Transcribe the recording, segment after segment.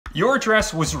Your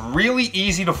address was really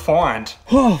easy to find.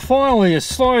 Oh, finally, a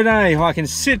slow day. I can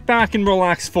sit back and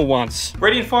relax for once.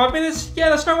 Ready in 5 minutes? Yeah,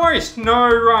 that's no worries. No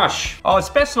rush. Oh, it's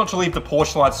best not to leave the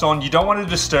porch lights on. You don't want to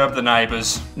disturb the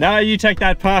neighbours. No, you take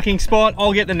that parking spot.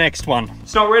 I'll get the next one.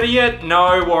 It's not ready yet?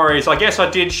 No worries. I guess I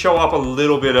did show up a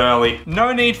little bit early.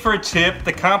 No need for a tip.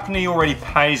 The company already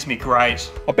pays me great.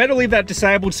 I better leave that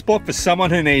disabled spot for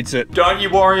someone who needs it. Don't you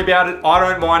worry about it. I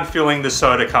don't mind filling the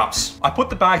soda cups. I put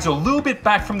the bags a little bit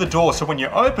back from the door so when you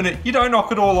open it, you don't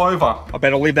knock it all over. I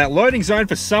better leave that loading zone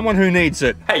for someone who needs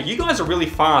it. Hey, you guys are really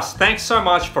fast. Thanks so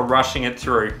much for rushing it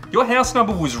through. Your house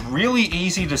number was really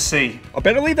easy to see. I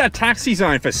better leave that taxi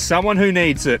zone for someone who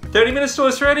needs it. 30 minutes till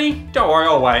it's ready? Don't worry,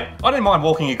 I'll wait. I don't mind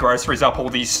walking your groceries up all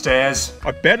these stairs. I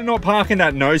better not park in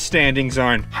that no standing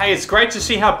zone. Hey, it's great to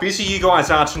see how busy you guys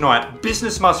are tonight.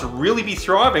 Business must really be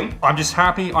thriving. I'm just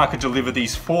happy I could deliver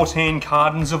these 14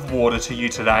 cartons of water to you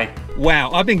today.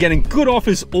 Wow, I've been getting good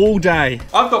offers all day.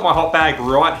 I've got my hot bag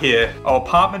right here. Our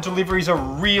apartment deliveries are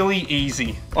really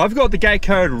easy. I've got the gate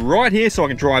code right here so I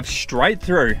can drive straight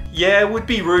through. Yeah, it would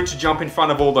be rude to jump in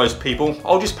front of all those people.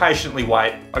 I'll just patiently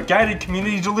wait. Our gated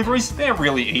community deliveries, they're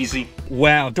really easy.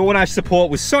 Wow, Doordash support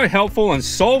was so helpful and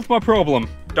solved my problem.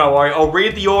 Don't worry, I'll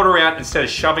read the order out instead of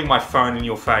shoving my phone in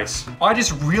your face. I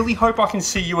just really hope I can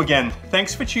see you again.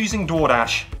 Thanks for choosing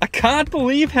DoorDash. I can't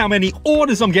believe how many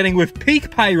orders I'm getting with peak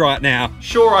pay right now.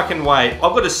 Sure, I can wait.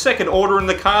 I've got a second order in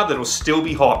the car that'll still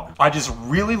be hot. I just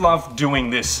really love doing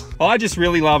this. I just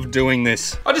really love doing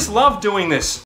this. I just love doing this.